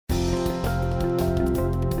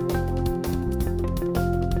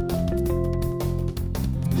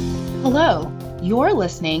Hello, you're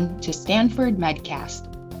listening to Stanford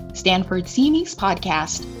Medcast, Stanford CME's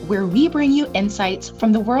podcast, where we bring you insights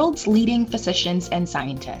from the world's leading physicians and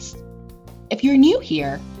scientists. If you're new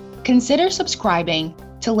here, consider subscribing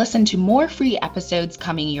to listen to more free episodes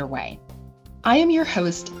coming your way. I am your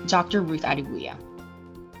host, Dr. Ruth Adebuya.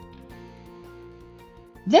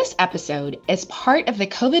 This episode is part of the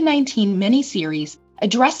COVID-19 mini-series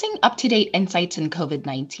addressing up-to-date insights in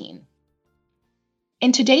COVID-19.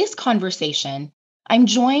 In today's conversation, I'm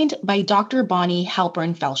joined by Dr. Bonnie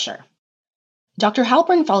Halpern-Felscher. Dr.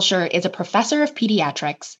 Halpern-Felscher is a professor of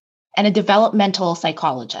pediatrics and a developmental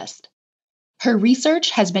psychologist. Her research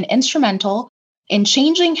has been instrumental in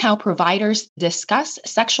changing how providers discuss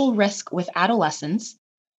sexual risk with adolescents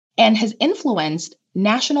and has influenced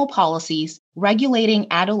national policies regulating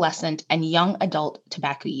adolescent and young adult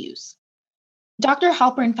tobacco use. Dr.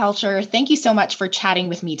 Halpern-Felscher, thank you so much for chatting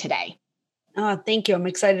with me today. Thank you. I'm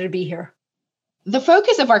excited to be here. The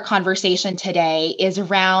focus of our conversation today is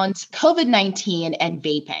around COVID-19 and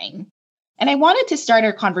vaping. And I wanted to start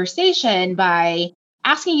our conversation by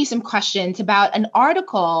asking you some questions about an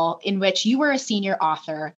article in which you were a senior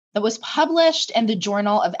author that was published in the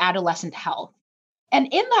Journal of Adolescent Health. And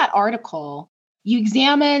in that article, you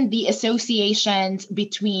examined the associations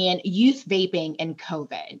between youth vaping and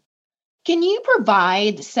COVID. Can you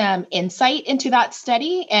provide some insight into that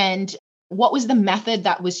study and what was the method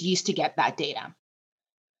that was used to get that data?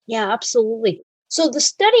 Yeah, absolutely. So the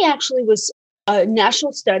study actually was a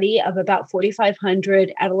national study of about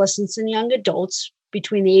 4,500 adolescents and young adults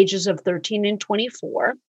between the ages of 13 and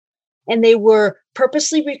 24. And they were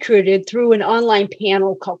purposely recruited through an online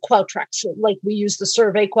panel called Qualtrics. Like we use the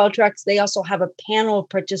survey Qualtrics, they also have a panel of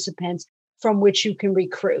participants from which you can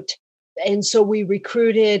recruit. And so we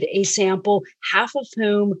recruited a sample, half of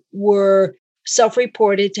whom were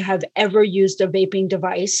self-reported to have ever used a vaping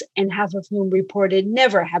device, and half of whom reported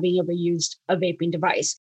never having ever used a vaping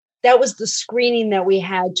device. That was the screening that we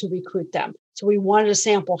had to recruit them. So we wanted a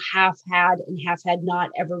sample half had and half had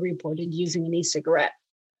not ever reported using an e-cigarette.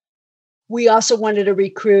 We also wanted to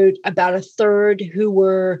recruit about a third who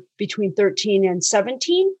were between 13 and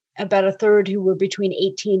 17, about a third who were between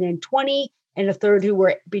 18 and 20, and a third who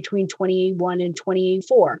were between 21 and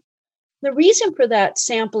 24. The reason for that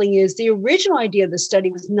sampling is the original idea of the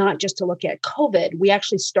study was not just to look at COVID. We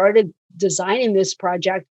actually started designing this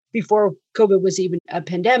project before COVID was even a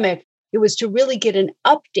pandemic. It was to really get an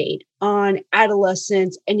update on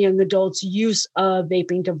adolescents and young adults' use of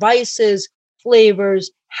vaping devices,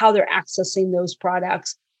 flavors, how they're accessing those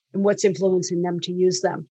products, and what's influencing them to use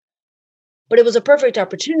them. But it was a perfect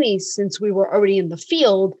opportunity, since we were already in the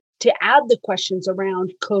field, to add the questions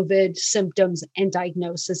around COVID symptoms and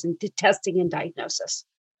diagnosis and testing and diagnosis.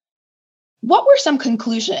 What were some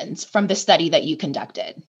conclusions from the study that you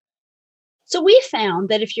conducted? So we found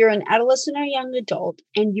that if you're an adolescent or young adult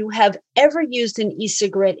and you have ever used an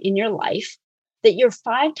e-cigarette in your life, that you're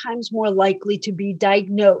 5 times more likely to be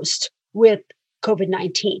diagnosed with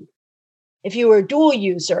COVID-19. If you were a dual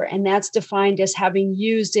user, and that's defined as having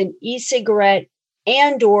used an e-cigarette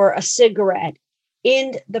and or a cigarette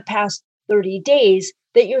in the past 30 days,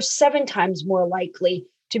 that you're 7 times more likely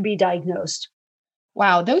to be diagnosed.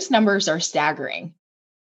 Wow, those numbers are staggering,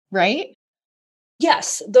 right?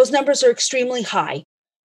 Yes, those numbers are extremely high.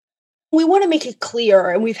 We want to make it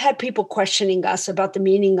clear, and we've had people questioning us about the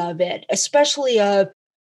meaning of it, especially of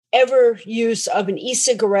ever use of an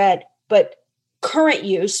e-cigarette, but current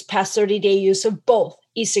use, past 30-day use of both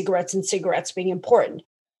e-cigarettes and cigarettes being important.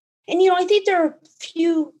 And, I think there are a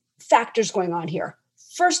few factors going on here.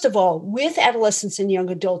 First of all, with adolescents and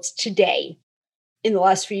young adults today, in the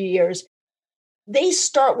last few years, they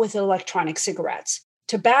start with electronic cigarettes.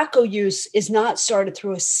 Tobacco use is not started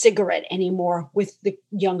through a cigarette anymore with the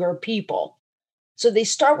younger people. So they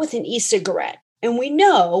start with an e-cigarette. And we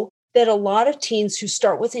know that a lot of teens who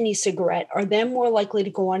start with an e-cigarette are then more likely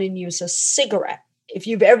to go on and use a cigarette. If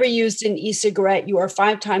you've ever used an e-cigarette, you are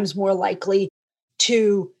 5 times more likely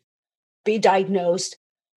to be diagnosed.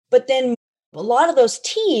 But then a lot of those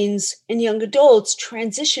teens and young adults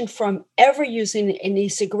transition from ever using an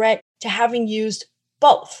e-cigarette to having used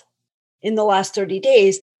both in the last 30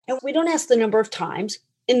 days. And we don't ask the number of times.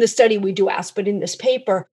 In the study, we do ask, but in this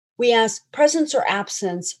paper, we ask presence or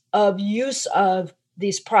absence of use of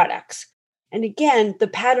these products. And again, the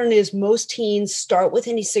pattern is most teens start with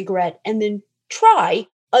an e-cigarette and then try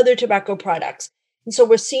other tobacco products. And so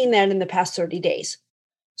we're seeing that in the past 30 days.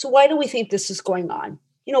 So why do we think this is going on?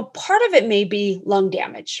 Part of it may be lung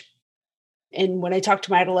damage. And when I talk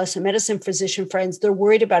to my adolescent medicine physician friends, they're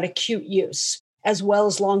worried about acute use as well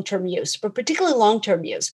as long-term use, but particularly long-term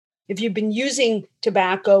use. If you've been using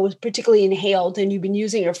tobacco, particularly inhaled, and you've been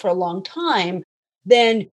using it for a long time,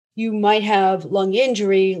 then you might have lung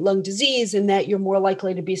injury, lung disease, and that you're more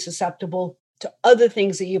likely to be susceptible to other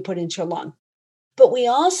things that you put into your lung. But we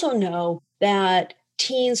also know that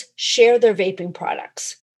teens share their vaping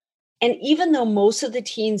products. And even though most of the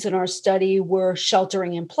teens in our study were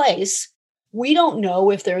sheltering in place, we don't know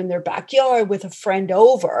if they're in their backyard with a friend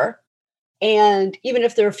over. And even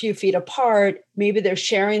if they're a few feet apart, maybe they're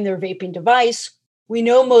sharing their vaping device. We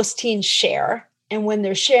know most teens share. And when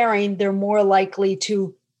they're sharing, they're more likely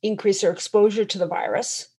to increase their exposure to the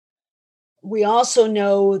virus. We also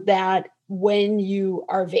know that when you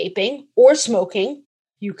are vaping or smoking,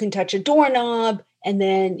 you can touch a doorknob and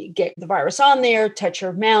then get the virus on there, touch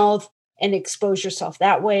your mouth, and expose yourself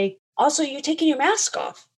that way. Also, you're taking your mask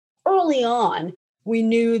off. Early on, we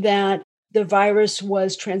knew that the virus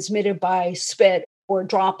was transmitted by spit or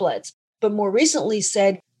droplets, but more recently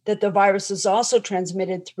said that the virus is also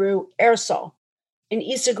transmitted through aerosol. An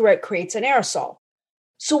e-cigarette creates an aerosol.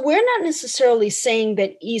 So we're not necessarily saying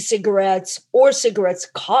that e-cigarettes or cigarettes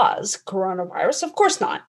cause coronavirus. Of course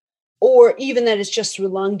not. Or even that it's just through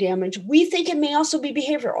lung damage. We think it may also be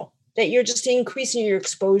behavioral, that you're just increasing your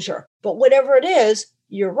exposure. But whatever it is,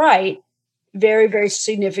 you're right. Very, very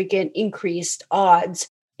significant increased odds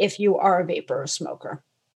if you are a vapor or smoker.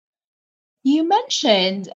 You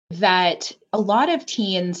mentioned that a lot of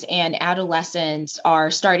teens and adolescents are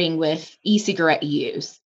starting with e-cigarette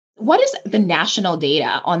use. What is the national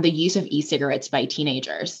data on the use of e-cigarettes by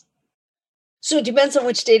teenagers? So it depends on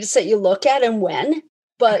which data set you look at and when.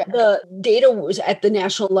 But the data was at the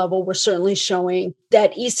national level were certainly showing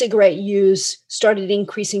that e-cigarette use started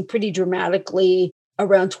increasing pretty dramatically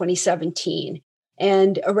around 2017.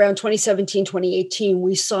 And around 2017, 2018,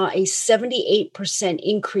 we saw a 78%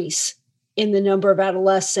 increase in the number of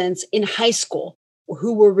adolescents in high school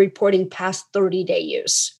who were reporting past 30-day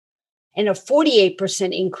use, and a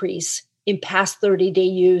 48% increase in past 30-day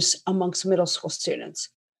use amongst middle school students.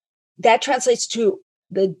 That translates to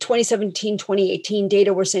the 2017, 2018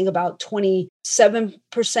 data, we're saying about 27%.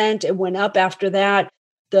 It went up after that.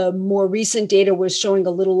 The more recent data was showing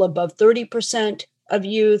a little above 30% of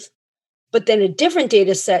youth. But then a different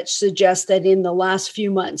data set suggests that in the last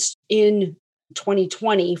few months, in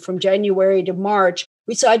 2020, from January to March,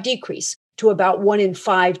 we saw a decrease to about 1 in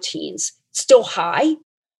 5 teens. Still high,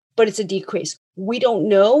 but it's a decrease. We don't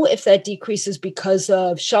know if that decrease is because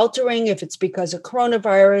of sheltering, if it's because of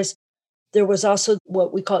coronavirus. There was also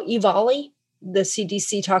what we call EVALI. The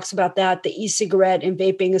CDC talks about that, the e-cigarette and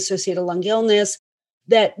vaping associated lung illness,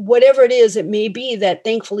 that whatever it is, it may be that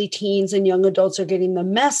thankfully teens and young adults are getting the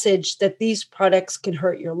message that these products can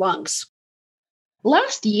hurt your lungs.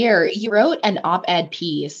 Last year, you wrote an op-ed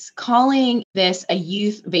piece calling this a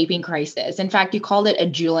youth vaping crisis. In fact, you called it a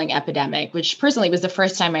juuling epidemic, which personally was the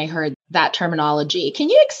first time I heard that terminology. Can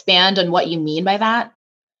you expand on what you mean by that?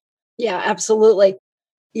 Yeah, absolutely.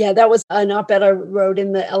 Yeah, that was an op-ed I wrote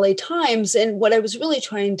in the LA Times. And what I was really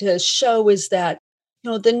trying to show is that,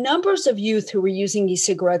 the numbers of youth who were using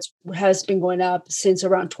e-cigarettes has been going up since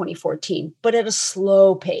around 2014, but at a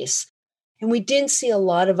slow pace. And we didn't see a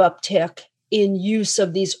lot of uptick in use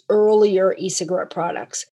of these earlier e-cigarette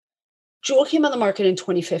products. Juul came on the market in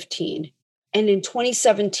 2015. And in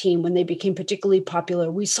 2017, when they became particularly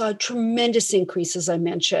popular, we saw a tremendous increase, as I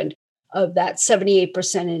mentioned, of that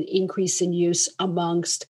 78% increase in use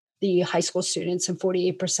amongst the high school students and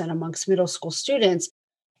 48% amongst middle school students.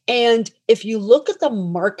 And if you look at the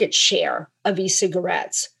market share of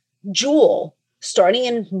e-cigarettes, Juul, starting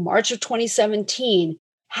in March of 2017,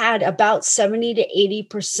 had about 70 to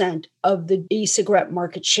 80% of the e-cigarette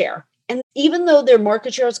market share. And even though their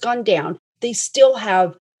market share has gone down, they still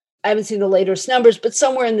have, I haven't seen the latest numbers, but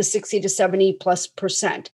somewhere in the 60 to 70 plus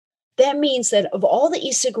percent. That means that of all the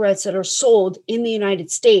e-cigarettes that are sold in the United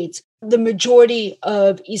States, the majority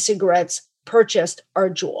of e-cigarettes purchased are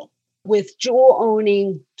Juul. With Juul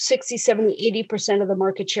owning 60, 70, 80% of the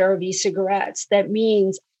market share of e-cigarettes, that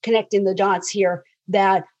means, connecting the dots here,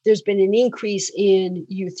 that there's been an increase in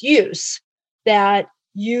youth use, that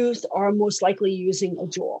youth are most likely using a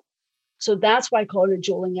Juul. So that's why I call it a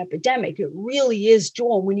juuling epidemic. It really is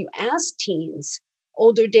Juul. When you ask teens,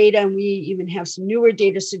 older data, and we even have some newer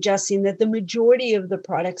data suggesting that the majority of the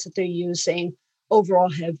products that they're using overall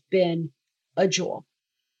have been a Juul.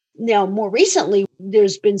 Now, more recently,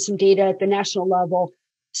 there's been some data at the national level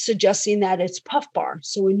suggesting that it's Puff Bar,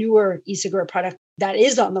 so a newer e-cigarette product that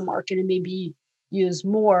is on the market and may be used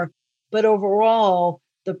more. But overall,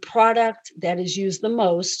 the product that is used the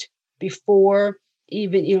most before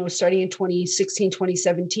even, starting in 2016,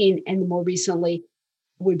 2017, and more recently,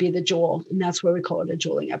 would be the Juul. And that's why we call it a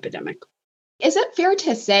Juuling epidemic. Is it fair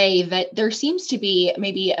to say that there seems to be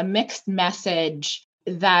maybe a mixed message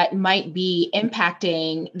that might be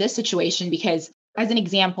impacting this situation? Because, as an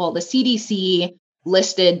example, the CDC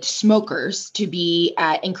listed smokers to be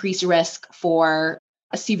at increased risk for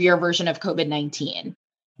a severe version of COVID-19.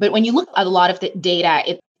 But when you look at a lot of the data,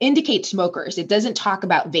 it indicates smokers. It doesn't talk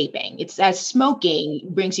about vaping. It says smoking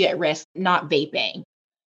brings you at risk, not vaping.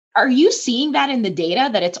 Are you seeing that in the data,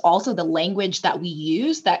 that it's also the language that we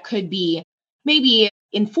use that could be maybe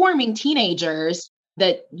informing teenagers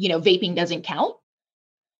that, vaping doesn't count?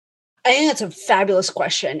 I think that's a fabulous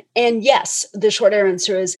question. And yes, the short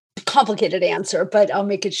answer is a complicated answer, but I'll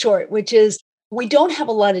make it short, which is we don't have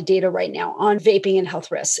a lot of data right now on vaping and health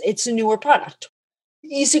risks. It's a newer product.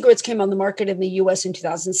 E-cigarettes came on the market in the US in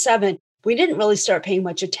 2007. We didn't really start paying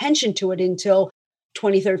much attention to it until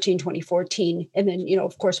 2013, 2014. And then,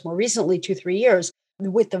 of course, more recently, 2-3 years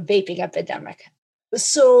with the vaping epidemic.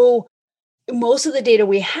 So most of the data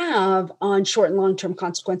we have on short and long-term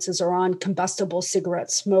consequences are on combustible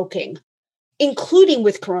cigarette smoking, including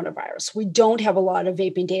with coronavirus. We don't have a lot of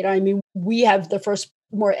vaping data. I mean, we have the first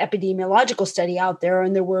more epidemiological study out there,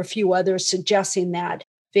 and there were a few others suggesting that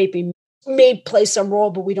vaping may play some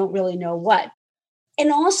role, but we don't really know what.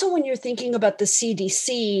 And also when you're thinking about the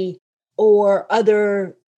CDC or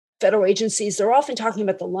other federal agencies, they're often talking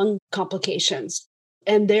about the lung complications.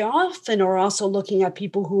 And they often are also looking at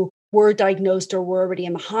people who were diagnosed or were already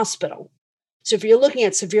in the hospital. So if you're looking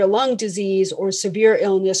at severe lung disease or severe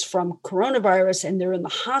illness from coronavirus and they're in the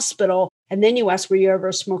hospital, and then you ask, were you ever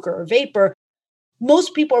a smoker or vapor?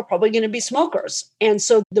 Most people are probably going to be smokers. And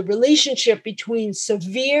so the relationship between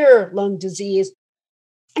severe lung disease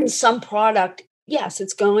and some product, yes,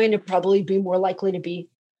 it's going to probably be more likely to be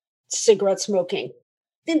cigarette smoking.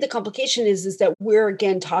 I think the complication is that we're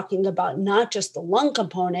again talking about not just the lung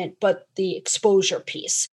component, but the exposure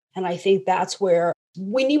piece. And I think that's where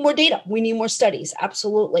we need more data. We need more studies.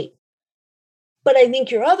 Absolutely. But I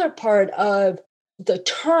think your other part of the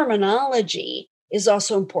terminology is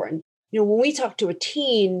also important. When we talk to a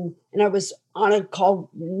teen, and I was on a call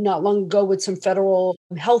not long ago with some federal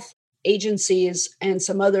health agencies and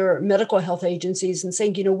some other medical health agencies and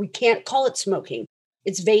saying, we can't call it smoking.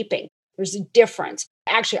 It's vaping. There's a difference.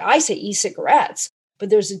 Actually, I say e-cigarettes, but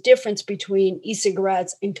there's a difference between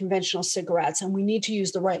e-cigarettes and conventional cigarettes. And we need to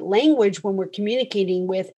use the right language when we're communicating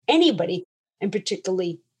with anybody, and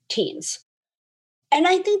particularly teens. And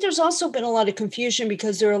I think there's also been a lot of confusion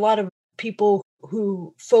because there are a lot of people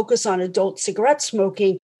who focus on adult cigarette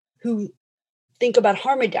smoking who think about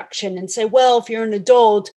harm reduction and say, well, if you're an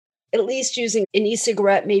adult, at least using an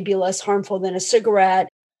e-cigarette may be less harmful than a cigarette.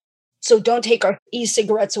 So don't take our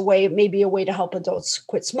e-cigarettes away. It may be a way to help adults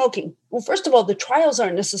quit smoking. Well, first of all, the trials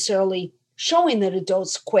aren't necessarily showing that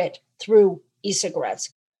adults quit through e-cigarettes.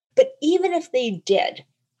 But even if they did,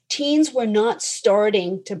 teens were not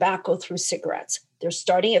starting tobacco through cigarettes. They're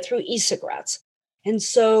starting it through e-cigarettes. And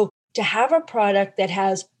so to have a product that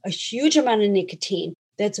has a huge amount of nicotine,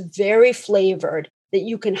 that's very flavored, that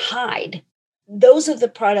you can hide, those are the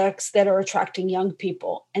products that are attracting young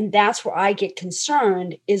people. And that's where I get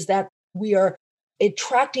concerned, is that we are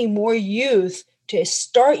attracting more youth to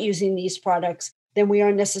start using these products than we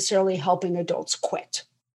are necessarily helping adults quit.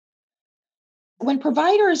 When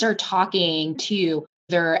providers are talking to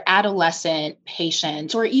their adolescent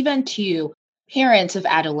patients or even to parents of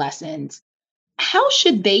adolescents, how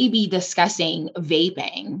should they be discussing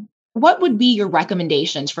vaping? What would be your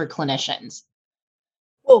recommendations for clinicians?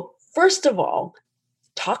 Well, first of all,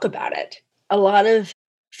 talk about it. A lot of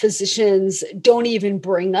physicians don't even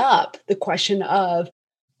bring up the question of,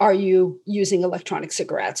 are you using electronic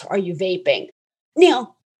cigarettes? Are you vaping?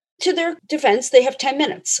 Now, to their defense, they have 10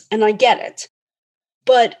 minutes, and I get it.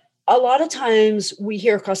 But a lot of times we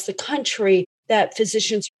hear across the country that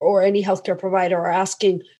physicians or any healthcare provider are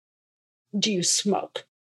asking, do you smoke?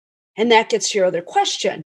 And that gets to your other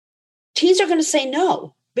question. Teens are going to say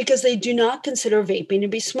no, because they do not consider vaping to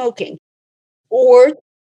be smoking. Or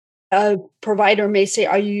a provider may say,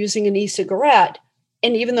 are you using an e-cigarette?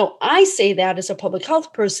 And even though I say that as a public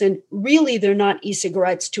health person, really they're not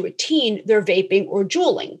e-cigarettes to a teen, they're vaping or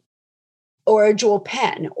juuling, or a Juul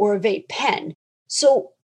pen or a vape pen.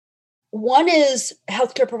 So one is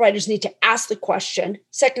healthcare providers need to ask the question.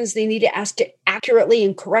 Second is they need to ask it accurately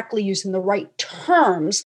and correctly using the right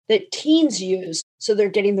terms that teens use so they're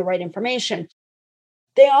getting the right information.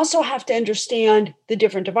 They also have to understand the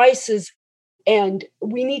different devices, and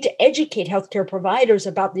we need to educate healthcare providers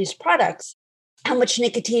about these products, how much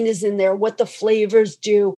nicotine is in there, what the flavors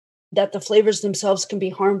do, that the flavors themselves can be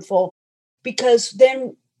harmful, because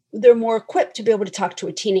then they're more equipped to be able to talk to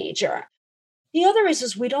a teenager. The other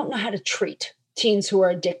is we don't know how to treat teens who are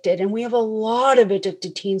addicted. And we have a lot of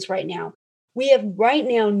addicted teens right now. We have right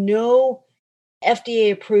now no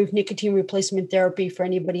FDA-approved nicotine replacement therapy for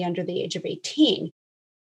anybody under the age of 18.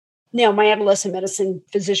 Now, my adolescent medicine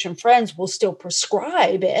physician friends will still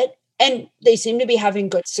prescribe it, and they seem to be having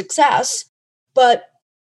good success. But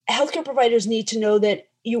healthcare providers need to know that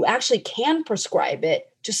you actually can prescribe it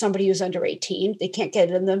to somebody who's under 18. They can't get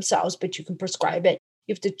it themselves, but you can prescribe it.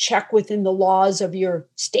 You have to check within the laws of your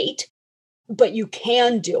state, but you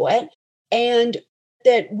can do it. And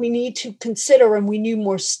that we need to consider, and we need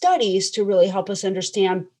more studies to really help us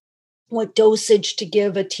understand what dosage to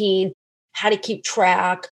give a teen, how to keep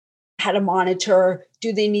track, how to monitor.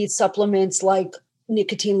 Do they need supplements like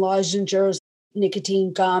nicotine lozenges,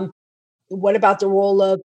 nicotine gum? What about the role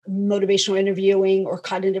of motivational interviewing or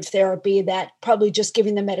cognitive therapy? That probably just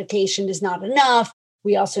giving the medication is not enough.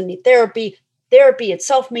 We also need therapy. Therapy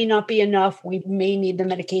itself may not be enough. We may need the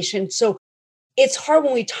medication. So it's hard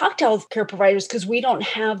when we talk to healthcare providers because we don't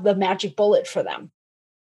have the magic bullet for them.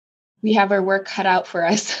 We have our work cut out for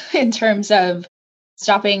us in terms of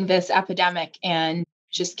stopping this epidemic and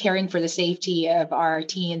just caring for the safety of our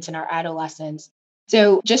teens and our adolescents.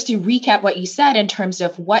 So just to recap what you said in terms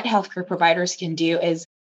of what healthcare providers can do is,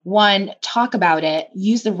 one, talk about it,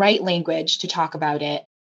 use the right language to talk about it,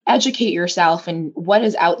 educate yourself in what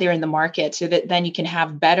is out there in the market so that then you can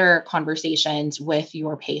have better conversations with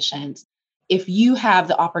your patients. If you have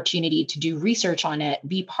the opportunity to do research on it,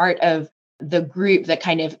 be part of the group that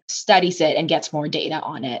kind of studies it and gets more data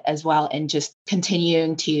on it as well, and just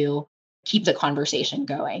continuing to keep the conversation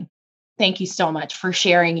going. Thank you so much for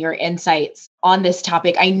sharing your insights on this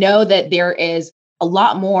topic. I know that there is a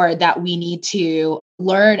lot more that we need to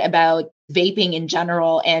learn about vaping in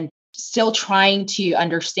general, and still trying to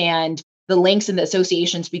understand the links and the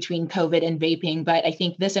associations between COVID and vaping. But I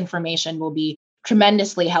think this information will be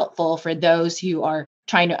tremendously helpful for those who are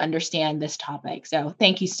trying to understand this topic. So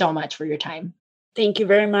thank you so much for your time. Thank you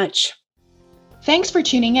very much. Thanks for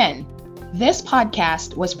tuning in. This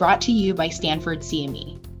podcast was brought to you by Stanford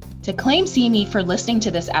CME. To claim CME for listening to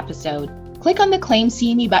this episode, click on the Claim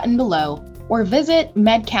CME button below or visit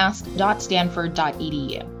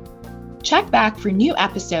medcast.stanford.edu. Check back for new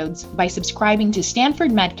episodes by subscribing to Stanford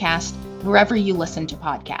Medcast wherever you listen to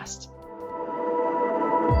podcasts.